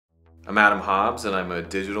I'm Adam Hobbs, and I'm a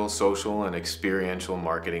digital, social, and experiential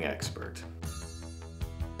marketing expert.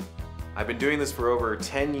 I've been doing this for over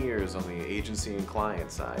 10 years on the agency and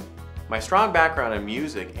client side. My strong background in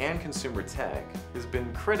music and consumer tech has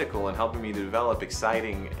been critical in helping me to develop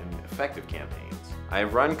exciting and effective campaigns. I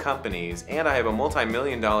have run companies, and I have a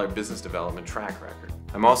multi-million-dollar business development track record.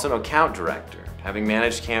 I'm also an account director, having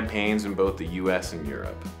managed campaigns in both the US and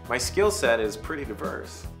Europe. My skill set is pretty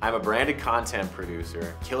diverse. I'm a branded content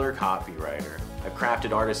producer, killer copywriter. I've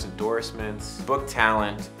crafted artist endorsements, booked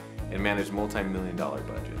talent, and managed multi-million-dollar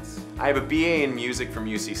budgets. I have a BA in music from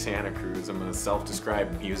UC Santa Cruz. I'm a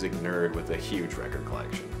self-described music nerd with a huge record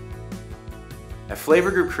collection. At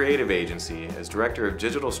Flavor Group Creative Agency, as Director of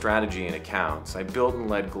Digital Strategy and Accounts, I built and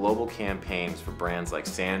led global campaigns for brands like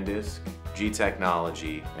SanDisk, G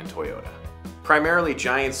Technology, and Toyota. Primarily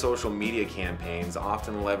giant social media campaigns,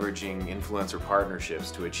 often leveraging influencer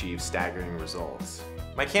partnerships to achieve staggering results.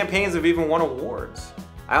 My campaigns have even won awards.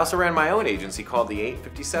 I also ran my own agency called the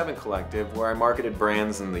 857 Collective, where I marketed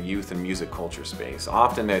brands in the youth and music culture space,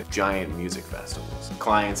 often at giant music festivals.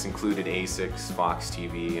 Clients included ASICS, Fox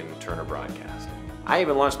TV, and Turner Broadcasting. I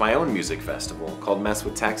even launched my own music festival called Mess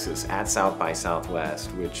with Texas at South by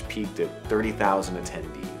Southwest, which peaked at 30,000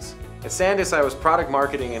 attendees. At SanDisk, I was product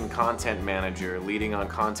marketing and content manager, leading on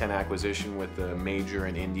content acquisition with the major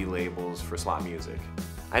and indie labels for slot music.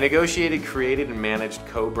 I negotiated, created, and managed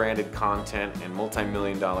co-branded content and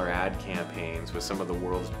multi-million-dollar ad campaigns with some of the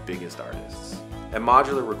world's biggest artists. At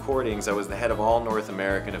Modular Recordings, I was the head of all North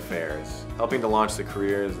American affairs, helping to launch the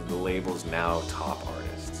careers of the label's now top artists.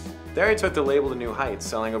 There I took the label to new heights,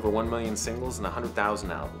 selling over 1 million singles and 100,000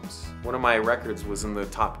 albums. One of my records was in the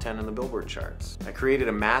top 10 in the Billboard charts. I created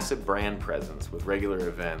a massive brand presence with regular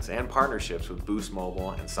events and partnerships with Boost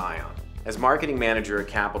Mobile and Scion. As marketing manager at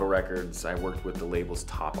Capitol Records, I worked with the label's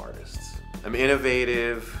top artists. I'm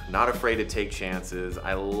innovative, not afraid to take chances,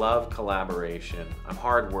 I love collaboration, I'm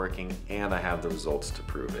hardworking, and I have the results to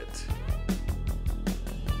prove it.